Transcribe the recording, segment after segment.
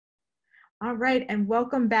All right, and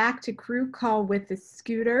welcome back to Crew Call with the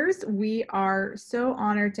Scooters. We are so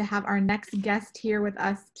honored to have our next guest here with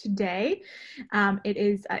us today. It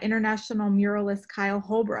is international muralist Kyle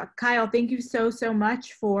Holbrook. Kyle, thank you so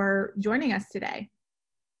much for joining us today.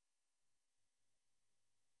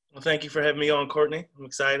 Well, thank you for having me on, Courtney. I'm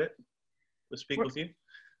excited to speak We're, with you.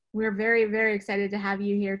 we're very excited to have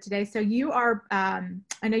you here today. So you are,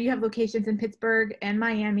 I know you have locations in Pittsburgh and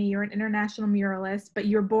Miami. You're an international muralist, but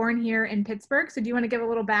you're born here in Pittsburgh. So do you want to give a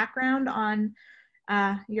little background on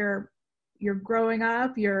your growing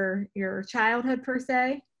up, your childhood per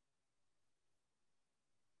se?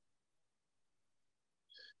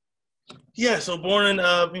 Yeah, so born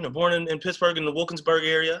in Pittsburgh in the Wilkinsburg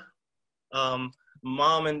area.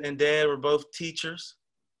 Mom and dad were both teachers.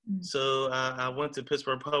 So I went to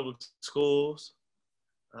Pittsburgh Public Schools.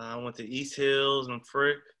 I went to East Hills and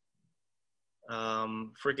Frick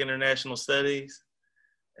International Studies.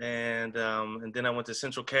 And then I went to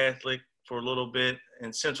Central Catholic for a little bit,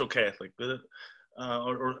 and Central Catholic,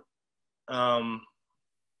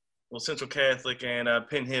 Central Catholic and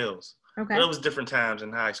Penn Hills. Okay. But it was different times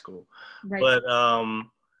in high school. Right. But I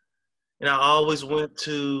always went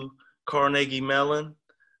to Carnegie Mellon,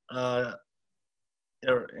 the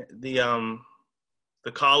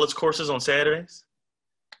college courses on Saturdays.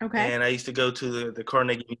 Okay. And I used to go to the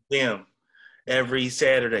Carnegie Museum every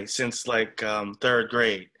Saturday since like third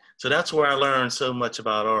grade. So that's where I learned so much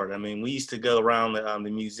about art. I mean, we used to go around the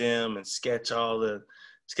museum and sketch the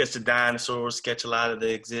dinosaurs, sketch a lot of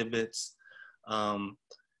the exhibits,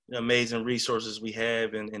 amazing resources we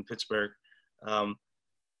have in Pittsburgh.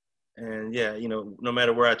 And yeah, no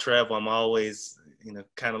matter where I travel, I'm always,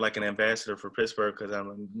 kind of like an ambassador for Pittsburgh because I'm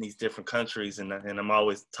in these different countries and I'm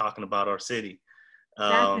always talking about our city.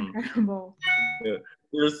 That's incredible. Yeah.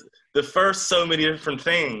 There's the first so many different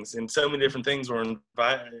things, and so many different things were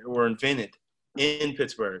invented in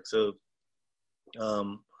Pittsburgh. So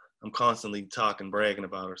I'm constantly bragging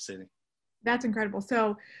about our city. That's incredible.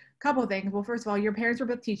 So a couple of things. Well, first of all, your parents were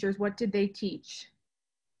both teachers. What did they teach?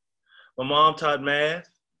 My mom taught math.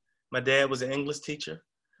 My dad was an English teacher.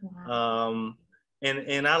 Wow.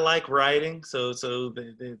 And I like writing, so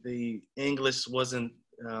the English wasn't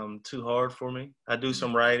too hard for me. I do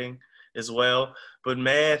some writing as well, but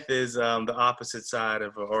math is the opposite side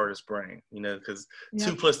of an artist's brain, because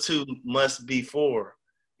 2 + 2 must be 4,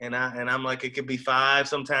 and I'm like, it could be 5.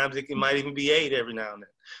 Sometimes it might even be 8 every now and then.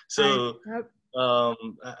 So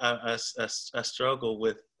I struggle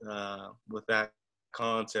with that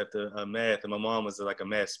concept of math, and my mom was like a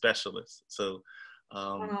math specialist, so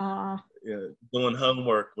doing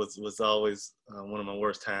homework was always one of my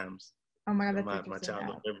worst times. Oh my God, that's my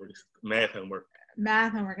childhood memories. Math homework.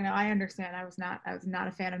 Math homework. No, I understand. I was not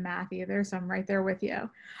a fan of math either, so I'm right there with you.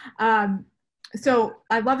 So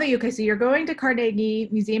I love that so you're going to Carnegie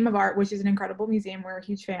Museum of Art, which is an incredible museum. We're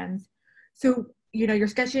huge fans. So, you're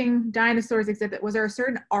sketching dinosaurs exhibit. Was there a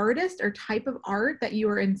certain artist or type of art that you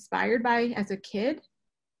were inspired by as a kid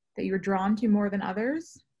that you were drawn to more than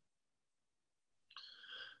others?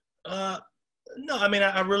 No, I mean,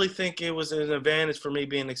 I really think it was an advantage for me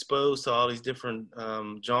being exposed to all these different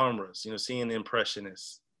genres, seeing the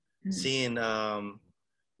Impressionists, seeing,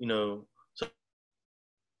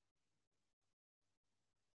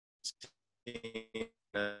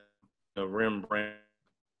 Rembrandt,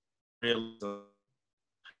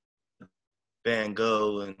 Van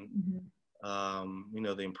Gogh, and,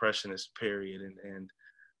 the Impressionist period, and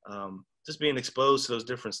just being exposed to those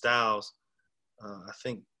different styles, I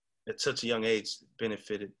think, at such a young age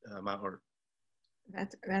benefited my art.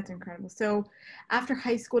 That's incredible. So after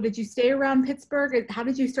high school, did you stay around Pittsburgh? How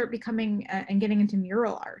did you start becoming and getting into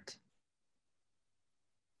mural art?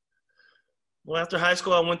 Well, after high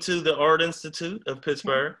school, I went to the Art Institute of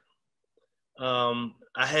Pittsburgh. Okay.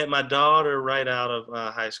 I had my daughter right out of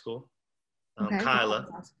high school, Kyla.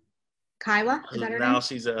 Awesome. Kyla? Is that her name? Now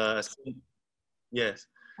she's yes.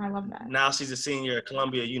 I love that. Now she's a senior at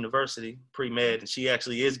Columbia University, pre-med, and she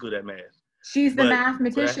actually is good at math. She's the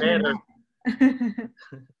mathematician.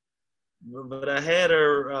 But I had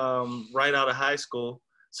her right out of high school.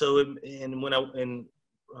 So when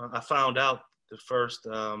I found out the first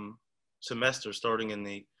semester starting in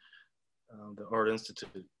the Art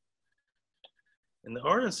Institute. In the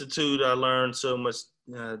Art Institute, I learned so much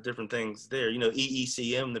different things there.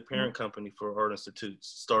 EECM, the parent company for Art Institutes,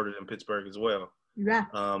 started in Pittsburgh as well. Yeah.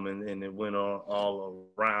 And it went all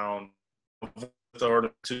around the Art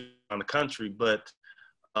Institute around the country. But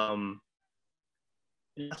I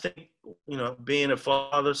think, being a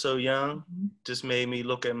father so young just made me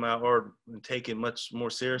look at my art and take it much more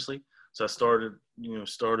seriously. So I started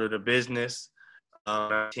a business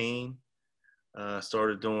 19,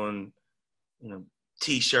 started doing,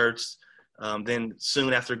 T-shirts. Then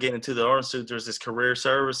soon after getting into the Art Institute, there's this career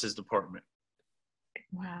services department.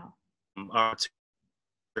 Wow. Art,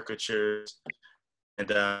 caricatures,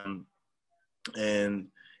 and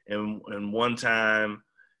one time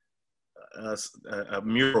a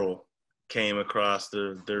mural came across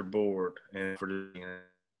their board, and for the,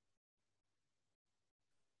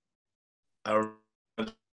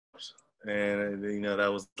 and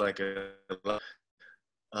that was like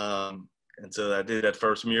and so I did that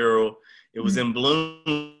first mural. It was in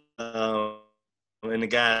bloom in the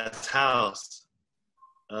guy's house.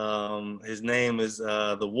 His name is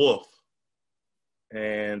the Wolf,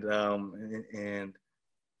 and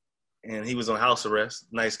he was on house arrest.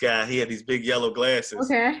 Nice guy. He had these big yellow glasses.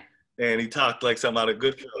 Okay. And he talked like something out of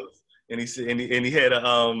Goodfellas. And he said, and he had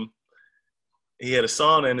a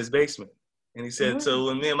sauna in his basement. And he said, so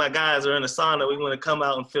when me and my guys are in the sauna, we want to come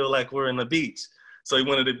out and feel like we're in the beach. So he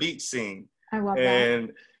wanted a beach scene. I love that.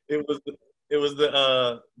 And it was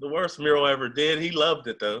the worst mural I ever did. He loved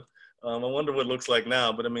it though. I wonder what it looks like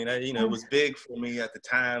now. But I mean, it was big for me at the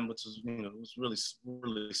time, which was, it was really,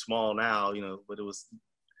 really small now, but it was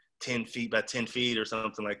 10 feet by 10 feet or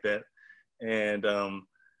something like that. And,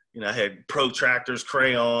 I had protractors,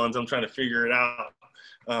 crayons. I'm trying to figure it out.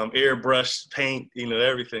 Airbrush, paint,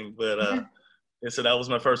 everything. But and so that was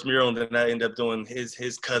my first mural. And then I ended up doing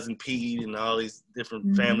his cousin Pete and all these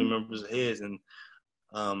different family members of his. And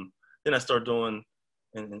then I started doing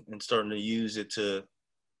and starting to use it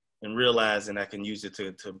and realizing I can use it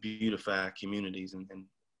to beautify communities. And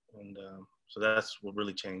so that's what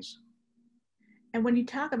really changed. And when you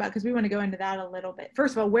talk about, because we want to go into that a little bit.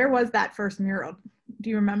 First of all, where was that first mural? Do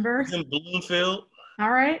you remember? It's in Bloomfield.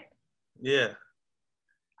 All right. Yeah.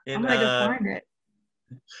 I'm gonna go find it.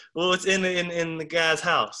 Well, it's in the guy's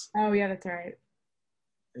house. Oh yeah, that's right.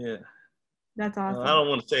 Yeah. That's awesome. I don't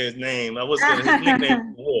want to say his name. I was gonna. His nickname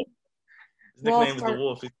is the Wolf. His nickname is the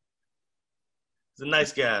Wolf. He's a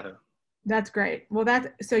nice guy though. That's great. Well,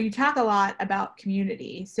 so you talk a lot about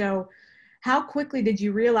community. So how quickly did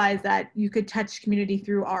you realize that you could touch community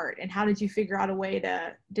through art, and how did you figure out a way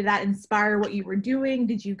did that inspire what you were doing?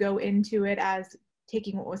 Did you go into it as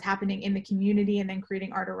taking what was happening in the community and then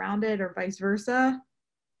creating art around it, or vice versa?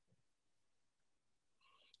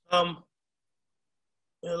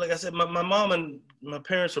 Like I said, my mom and my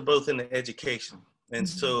parents were both in the education. And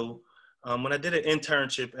so when I did an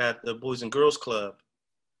internship at the Boys and Girls Club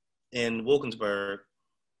in Wilkinsburg,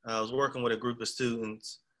 I was working with a group of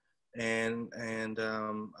students, and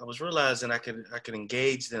I was realizing I could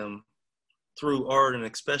engage them through art, and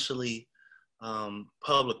especially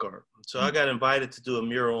public art. So I got invited to do a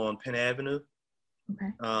mural on Penn Avenue.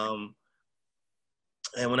 Okay.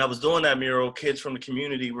 And when I was doing that mural, kids from the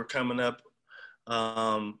community were coming up,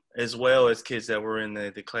 as well as kids that were in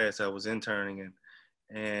the class I was interning in.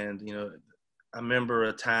 And, I remember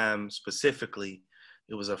a time specifically,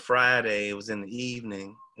 it was a Friday, it was in the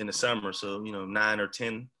evening in the summer, so, 9 or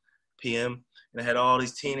 10 p.m. And I had all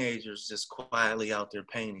these teenagers just quietly out there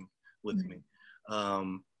painting with me.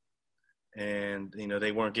 And,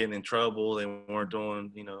 they weren't getting in trouble, they weren't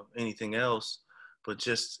doing, anything else, but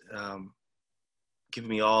just giving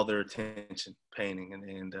me all their attention painting.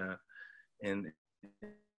 And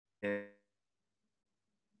at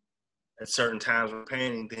certain times we're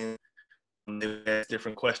painting, then they would ask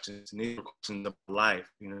different questions, and these were questions of life.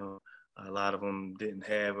 A lot of them didn't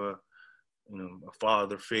have a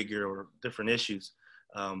father figure or different issues.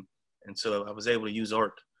 And so I was able to use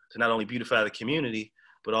art to not only beautify the community,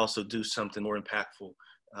 but also do something more impactful.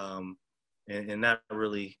 And that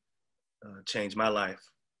really changed my life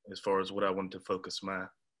as far as what I wanted to focus my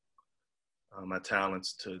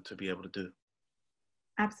talents to be able to do.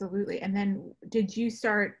 Absolutely. And then did you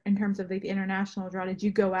start, in terms of the international draw, did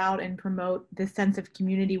you go out and promote this sense of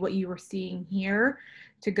community, what you were seeing here,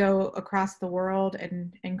 to go across the world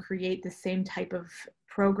and create the same type of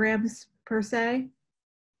programs per se?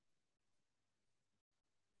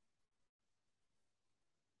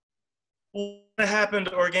 Well, it happened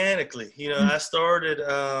organically. I started,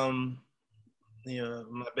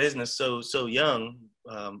 my business so young,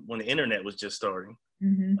 when the internet was just starting.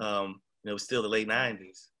 It was still the late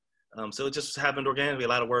 90s. So it just happened organically, a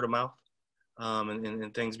lot of word of mouth,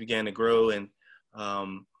 and things began to grow. And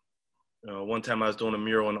one time I was doing a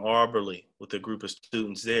mural in Arborlee with a group of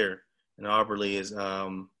students there. And Arborlee is,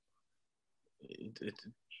 it's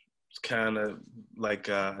kind of like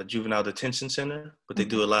a juvenile detention center, but they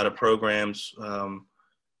do a lot of programs,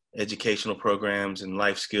 educational programs and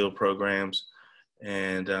life skill programs.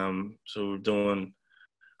 And so we're doing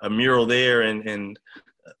a mural there, and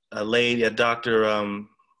a lady, a Dr.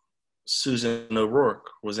 Susan O'Rourke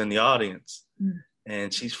was in the audience.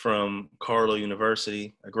 And she's from Carlow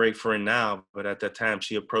University, a great friend now, but at that time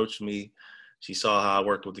she approached me. She saw how I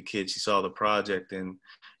worked with the kids. She saw the project and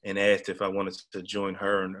asked if I wanted to join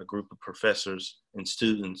her and a group of professors and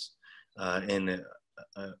students in an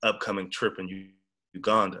upcoming trip in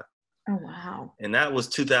Uganda. Oh, wow. And that was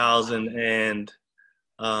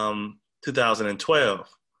 2012.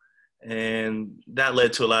 And that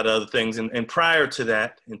led to a lot of other things. And prior to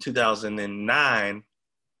that, in 2009,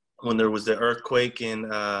 when there was the earthquake in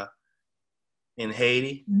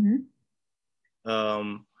Haiti,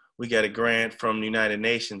 we got a grant from the United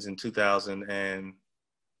Nations in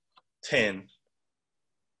 2010.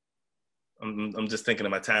 I'm just thinking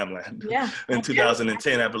of my timeline. Yeah. In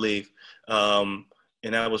 2010, I believe. And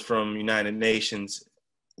that was from United Nations.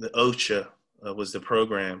 The OSHA was the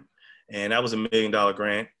program. And that was $1 million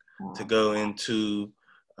grant to go into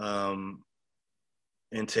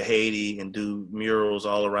Haiti and do murals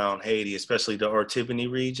all around Haiti, especially the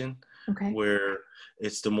Artibonite region, where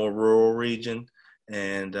it's the more rural region,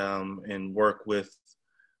 and work with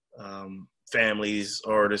families,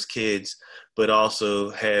 artists, kids, but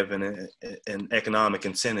also have an economic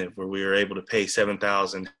incentive where we were able to pay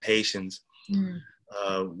 7,000 Haitians,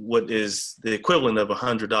 what is the equivalent of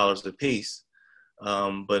 $100 a piece,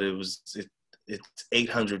 but it's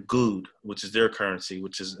 800 goud, which is their currency,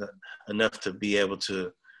 which is enough to be able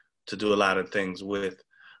to do a lot of things with.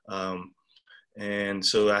 And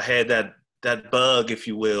so I had that bug, if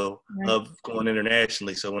you will, of going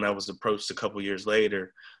internationally. So when I was approached a couple years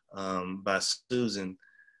later by Susan,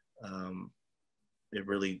 it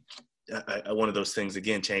really, one of those things,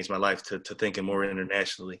 again, changed my life to thinking more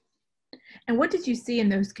internationally. And what did you see in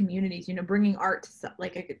those communities, bringing art to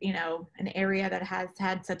an area that has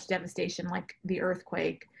had such devastation like the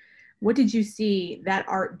earthquake? What did you see that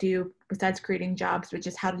art do besides creating jobs, but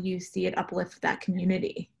just how do you see it uplift that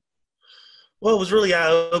community? Well, it was really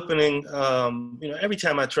eye-opening. Every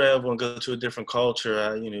time I travel and go to a different culture,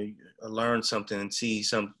 I learn something and see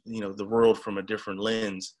the world from a different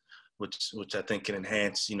lens, which I think can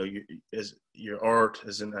enhance, your art,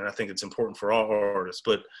 and I think it's important for all artists.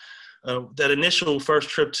 But that initial first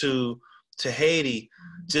trip to Haiti,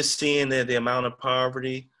 just seeing the amount of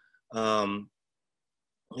poverty, and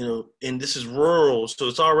this is rural, so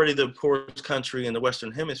it's already the poorest country in the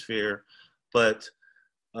Western Hemisphere, but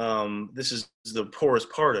this is the poorest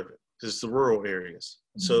part of it, because it's the rural areas.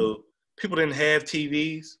 So people didn't have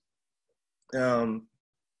TVs,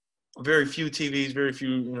 very few TVs, very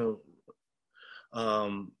few,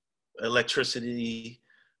 electricity,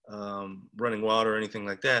 running water, or anything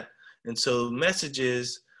like that. And so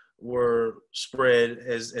messages were spread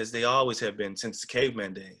as they always have been since the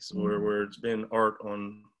caveman days, where it's been art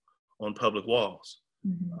on public walls.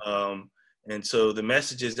 And so the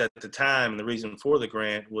messages at the time, and the reason for the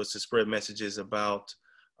grant, was to spread messages about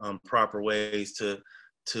proper ways to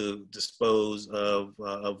dispose of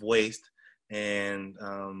waste and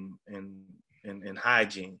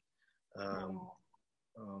hygiene,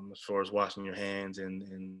 as far as washing your hands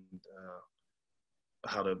and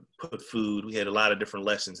how to put food. We had a lot of different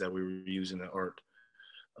lessons that we were using the art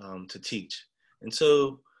to teach. And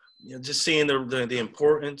so, just seeing the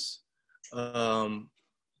importance of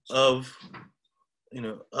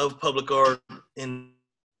public art in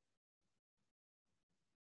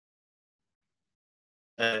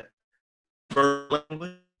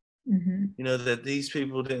language, that these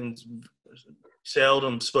people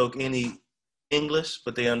seldom spoke any English,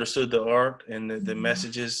 but they understood the art and the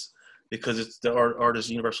messages, because it's the art is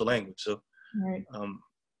universal language. So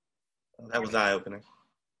that was eye-opening.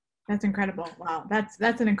 That's incredible. Wow.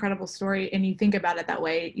 That's an incredible story. And you think about it that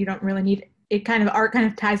way, you don't really need it. Art kind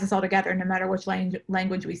of ties us all together no matter which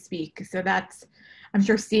language we speak. So I'm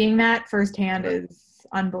sure seeing that firsthand is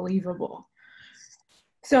unbelievable.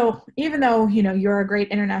 So even though, you're a great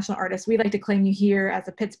international artist, we like to claim you here as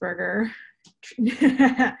a Pittsburgher,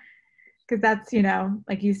 because that's,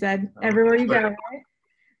 like you said, everywhere you go, right?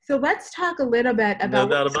 So let's talk a little bit about.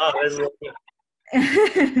 No doubt about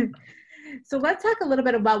it. So let's talk a little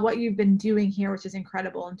bit about what you've been doing here, which is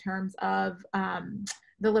incredible in terms of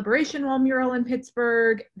the Liberation Wall mural in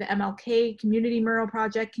Pittsburgh, the MLK Community Mural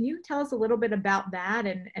Project. Can you tell us a little bit about that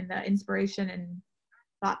and the inspiration and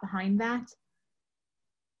thought behind that?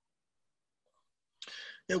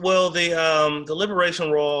 Yeah, well, the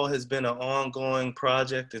Liberation Wall has been an ongoing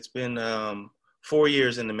project. It's been 4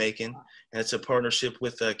 years in the making. And it's a partnership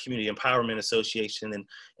with the Community Empowerment Association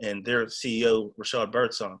and their CEO, Rashad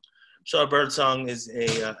Birdsong. Rashad Birdsong is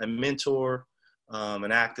a mentor,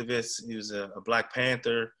 an activist. He was a Black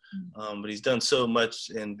Panther, but he's done so much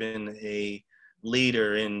and been a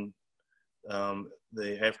leader in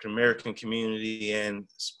the African American community, and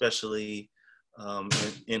especially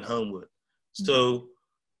in Homewood. So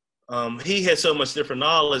he has so much different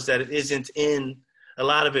knowledge that it isn't in, a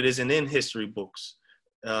lot of it isn't in history books,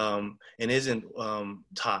 and isn't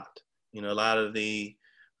taught. You know, a lot of the,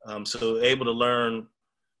 so able to learn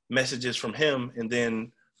messages from him and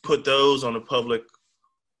then put those on a public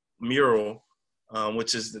mural,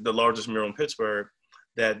 which is the largest mural in Pittsburgh,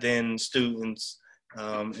 that then students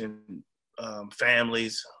and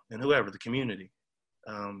families and whoever, the community,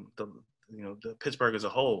 the Pittsburgh as a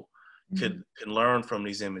whole can learn from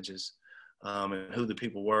these images, and who the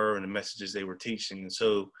people were and the messages they were teaching. And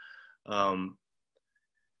so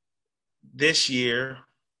this year,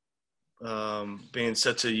 being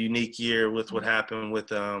such a unique year with what happened with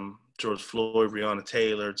George Floyd, Breonna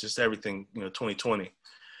Taylor, just everything, 2020,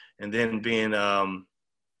 and then being,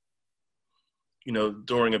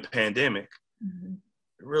 during a pandemic,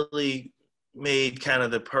 really made kind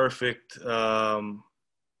of the perfect,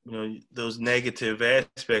 those negative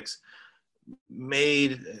aspects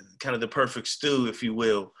made kind of the perfect stew, if you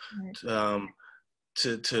will, to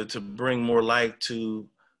bring more light to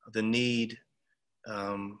the need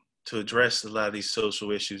to address a lot of these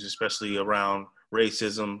social issues, especially around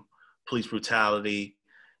racism, police brutality,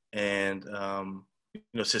 and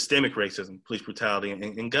systemic racism, police brutality,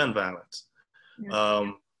 and gun violence.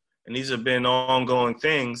 And these have been ongoing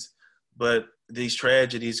things, but these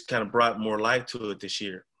tragedies kind of brought more light to it this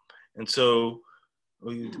year. And so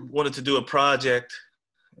we wanted to do a project,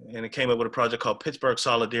 and it came up with a project called Pittsburgh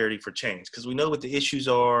Solidarity for Change, because we know what the issues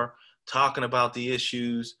are. Talking about the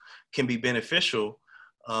issues can be beneficial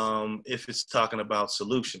if it's talking about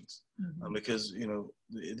solutions, because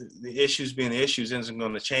the issues being the issues isn't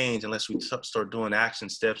going to change unless we start doing action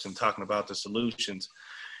steps and talking about the solutions.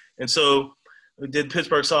 And so we did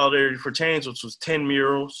Pittsburgh Solidarity for Change, which was 10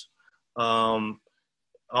 murals all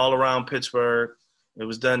around Pittsburgh. It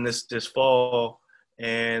was done this fall,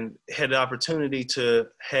 and had the opportunity to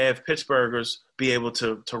have Pittsburghers be able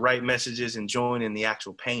to write messages and join in the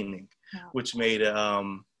actual painting, which made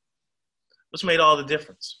all the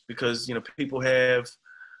difference, because people have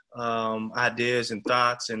ideas and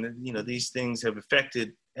thoughts, and these things have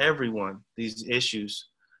affected everyone. These issues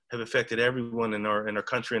have affected everyone in our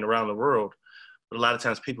country and around the world. But a lot of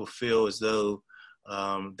times people feel as though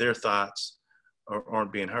their thoughts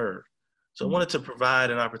aren't being heard. So I wanted to provide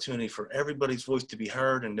an opportunity for everybody's voice to be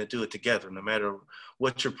heard, and to do it together, no matter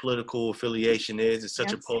what your political affiliation is. It's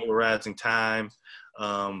such a polarizing time,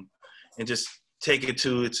 and just take it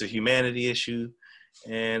to, it's a humanity issue.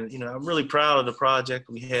 And, I'm really proud of the project.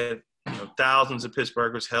 We had thousands of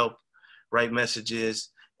Pittsburghers help write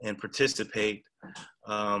messages and participate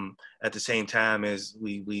at the same time as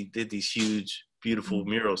we did these huge, beautiful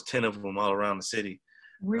murals, 10 of them all around the city.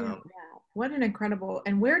 What an incredible,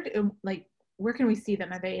 and where can we see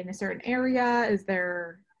them? Are they in a certain area? Is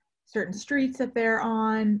there certain streets that they're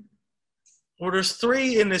on? Well, there's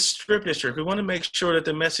 3 in this strip district. We want to make sure that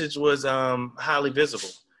the message was highly visible.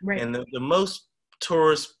 Right. And the most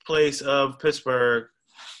tourist place of Pittsburgh,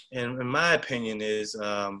 in my opinion, is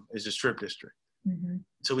the strip district.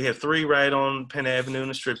 So we have 3 right on Penn Avenue in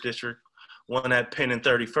the strip district, one at Penn and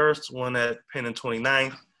 31st, one at Penn and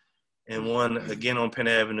 29th, and one again on Penn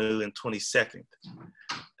Avenue and 22nd.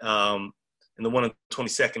 And the one on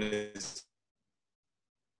 22nd is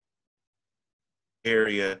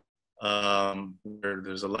area where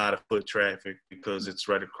there's a lot of foot traffic, because it's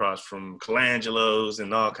right across from Colangelo's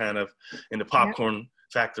and all kind of in the popcorn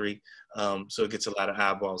factory. So it gets a lot of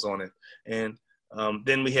eyeballs on it. And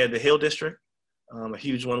then we had the Hill District, a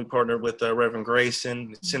huge one. We partnered with Reverend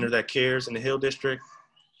Grayson, the Center That Cares in the Hill District.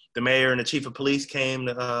 The mayor and the chief of police came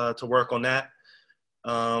to work on that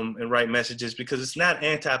and write messages, because it's not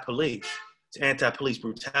anti-police. It's anti-police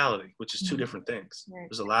brutality, which is 2 different things.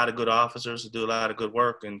 There's a lot of good officers who do a lot of good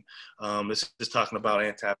work, and this is talking about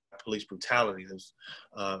anti-police brutality. There's,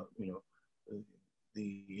 and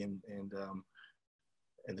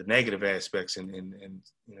the negative aspects, and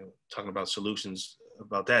talking about solutions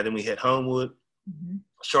about that. Then we had Homewood,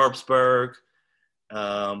 Sharpsburg,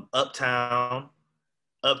 Uptown.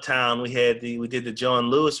 Uptown, we did the John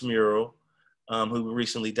Lewis mural, who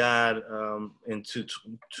recently died in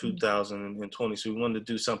 2020. So we wanted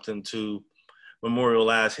to do something to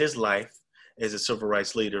memorialize his life as a civil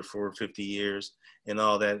rights leader for 50 years, and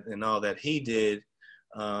all that he did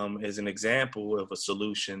as an example of a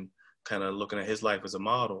solution, kind of looking at his life as a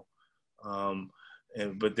model.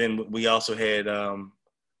 But then we also had the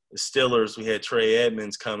Stillers. We had Trey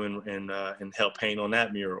Edmonds come and help paint on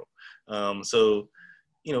that mural. So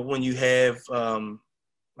when you have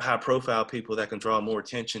high profile people that can draw more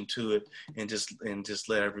attention to it, and just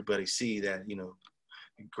let everybody see that, you know,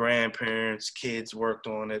 grandparents, kids worked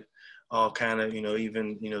on it, all kind of, you know,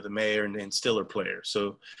 even, you know, the mayor and Stiller players.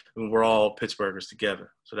 So I mean, we're all Pittsburghers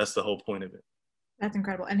together. So that's the whole point of it. That's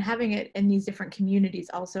incredible. And having it in these different communities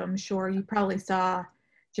also, I'm sure you probably saw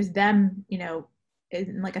just them, you know,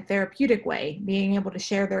 in like a therapeutic way, being able to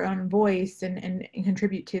share their own voice and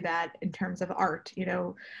contribute to that in terms of art. You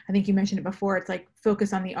know, I think you mentioned it before, it's like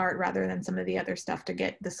focus on the art rather than some of the other stuff to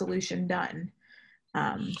get the solution done.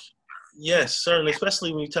 Yes, certainly,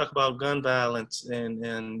 especially when you talk about gun violence,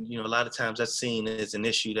 and you know, a lot of times that's seen as an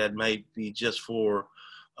issue that might be just for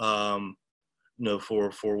you know,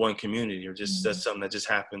 for one community, or just that's something that just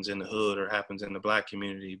happens in the hood or happens in the Black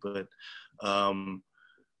community. But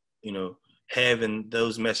you know, having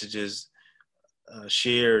those messages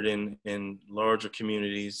shared in larger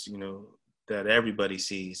communities, you know, that everybody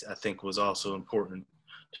sees, I think was also important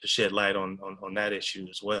to shed light on that issue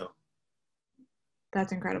as well.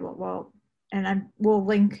 That's incredible. Well, and we'll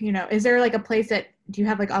link, you know, is there like a place that, do you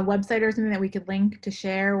have like a website or something that we could link to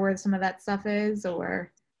share where some of that stuff is, or?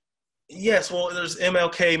 Yes, well, there's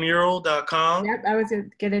mlkmural.com. Yep, I was going to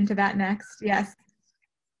get into that next. Yes.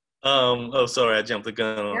 Oh, sorry, I jumped the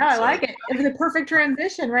gun on. Yeah, I like it. It was a perfect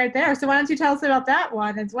transition right there. So why don't you tell us about that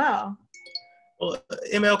one as well? Well,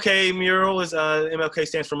 MLK Mural is, MLK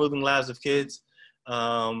stands for Moving Lives of Kids.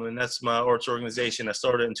 And that's my arts organization. I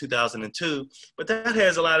started in 2002, but that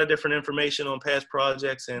has a lot of different information on past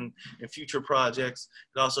projects and future projects.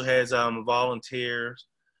 It also has volunteers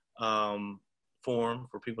form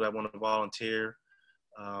for people that want to volunteer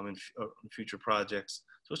in future projects.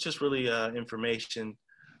 So it's just really information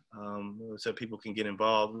so people can get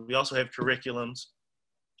involved. We also have curriculums.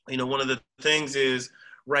 You know, one of the things is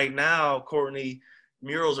right now, Courtney,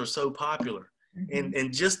 murals are so popular.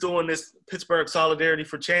 And just doing this Pittsburgh Solidarity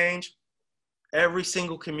for Change, every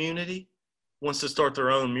single community wants to start their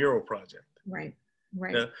own mural project. Right.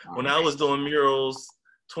 When I was doing murals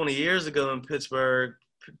 20 years ago in Pittsburgh,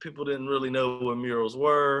 people didn't really know what murals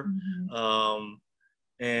were.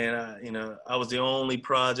 You know, I was the only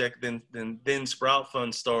project. Then Sprout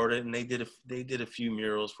Fund started, and they did a few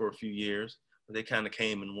murals for a few years, but they kind of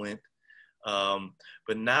came and went.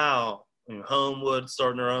 But now, you know, Homewood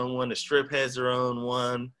starting their own one. The Strip has their own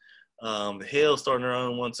one. The Hill starting their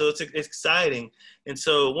own one. So it's exciting. And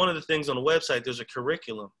so one of the things on the website, there's a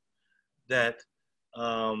curriculum that,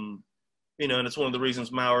 you know, and it's one of the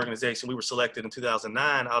reasons my organization, we were selected in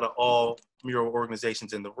 2009 out of all mural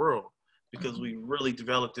organizations in the world, because we really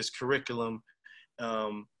developed this curriculum,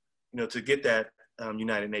 you know, to get that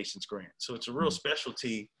United Nations grant. So it's a real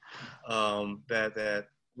specialty that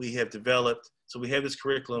we have developed. So we have this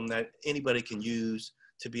curriculum that anybody can use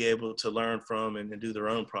to be able to learn from and do their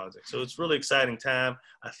own projects. So it's really exciting time.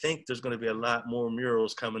 I think there's going to be a lot more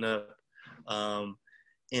murals coming up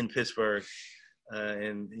in Pittsburgh.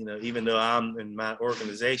 And, you know, even though I'm in my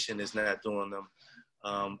organization is not doing them,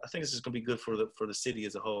 I think this is going to be good for the city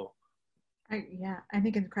as a whole. Yeah, I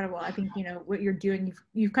think it's incredible. I think, you know, what you're doing,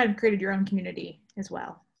 you've kind of created your own community as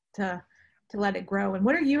well to let it grow. And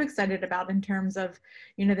what are you excited about in terms of,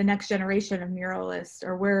 you know, the next generation of muralists,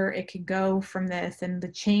 or where it could go from this and the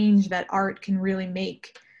change that art can really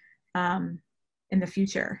make in the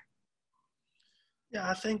future? Yeah,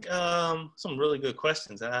 I think some really good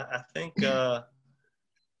questions. I think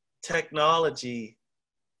technology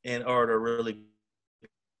and art are really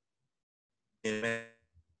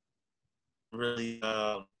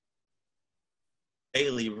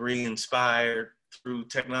daily re-inspired through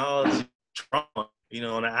technology, drawing, you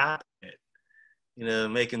know, on an iPad, you know,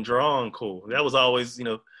 making drawing cool. That was always, you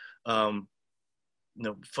know,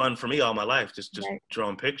 fun for me all my life, just right.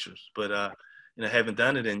 Drawing pictures. But, you know, haven't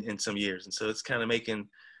done it in some years. And so it's kind of making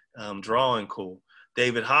drawing cool.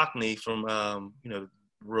 David Hockney from, you know,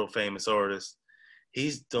 real famous artist,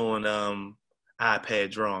 he's doing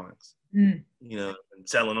iPad drawings, you know, and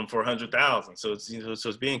selling them for 100,000. So it's, you know, so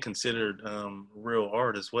it's being considered real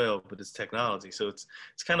art as well, but it's technology. So it's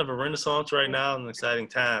kind of a renaissance right now, an exciting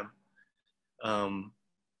time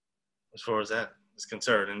as far as that is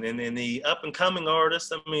concerned. And in the up and coming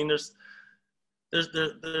artists, I mean, there's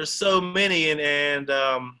so many, and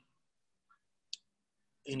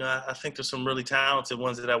you know, I think there's some really talented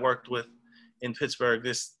ones that I worked with in Pittsburgh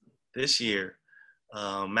this year.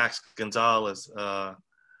 Max Gonzalez,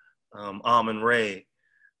 Almond Ray,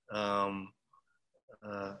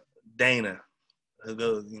 Dana, who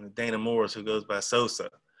goes, you know, Dana Morris, who goes by Sosa.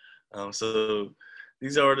 So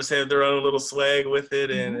these artists have their own little swag with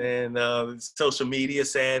it, and social media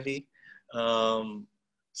savvy.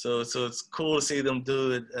 So it's cool to see them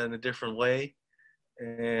do it in a different way.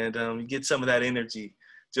 and you get some of that energy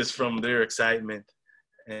just from their excitement.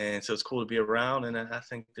 And so it's cool to be around, and I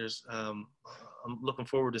think I'm looking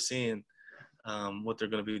forward to seeing what they're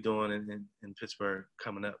going to be doing in Pittsburgh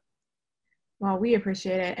coming up. Well, we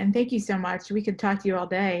appreciate it, and thank you so much. We could talk to you all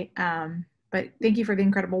day, but thank you for the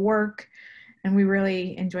incredible work, and we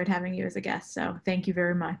really enjoyed having you as a guest, so thank you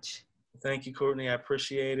very much. Thank you, Courtney. I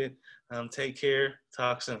appreciate it. Take care.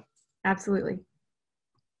 Talk soon. Absolutely.